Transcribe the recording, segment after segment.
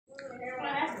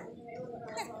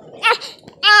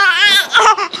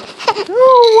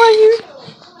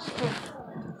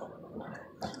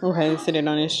Go ahead and sit it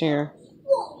on this chair.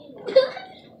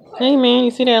 Hey man,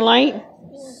 you see that light?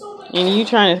 And you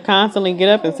trying to constantly get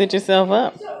up and sit yourself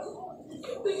up.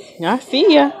 I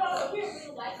see ya.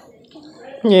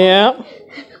 Yeah.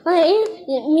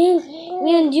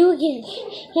 Me and you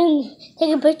can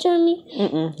take a picture of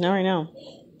me? Not right now.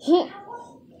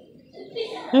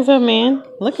 What's up, man?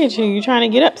 Look at you. You trying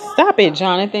to get up. Stop it,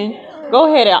 Jonathan.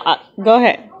 Go ahead. Go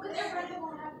ahead.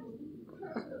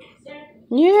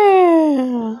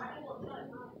 Yeah.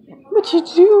 What you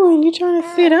doing? You trying to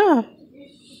sit up?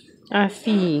 I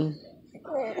see.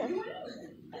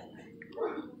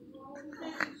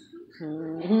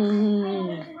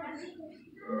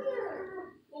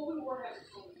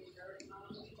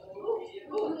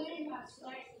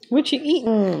 What you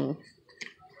eating?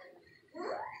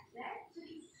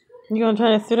 You gonna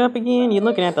try to sit up again? You're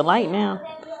looking at the light now.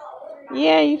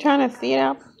 Yeah, you trying to sit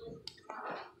up?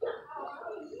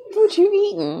 What you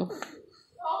eating?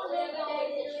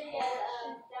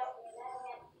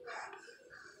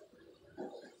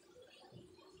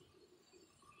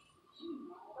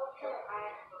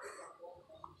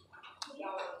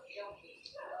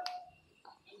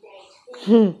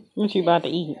 What you about to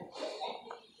eat?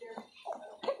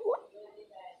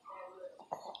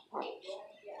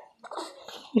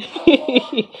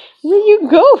 Where you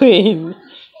going?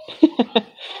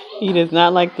 He does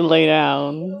not like to lay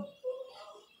down.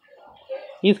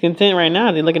 He's content right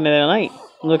now. He's looking at that light.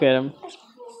 Look at him.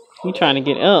 You trying to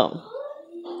get up.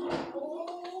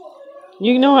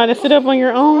 You know how to sit up on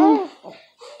your own?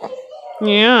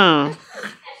 Yeah.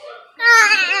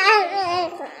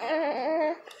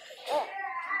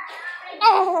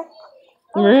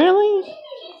 Really?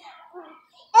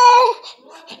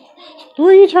 Where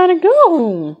are you trying to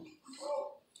go?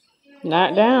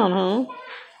 Not down, huh?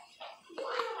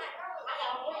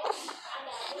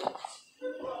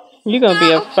 You're going to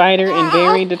be a fighter and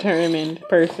very determined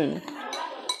person.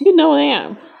 You know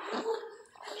that.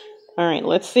 All right,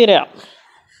 let's sit up.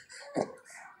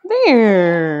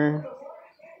 There.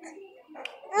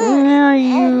 Now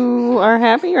you are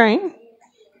happy, right?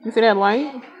 You see that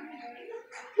light?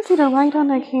 You see the light on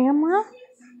the camera?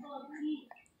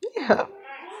 Yeah.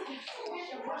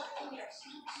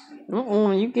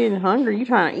 You getting hungry. You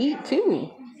trying to eat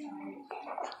too.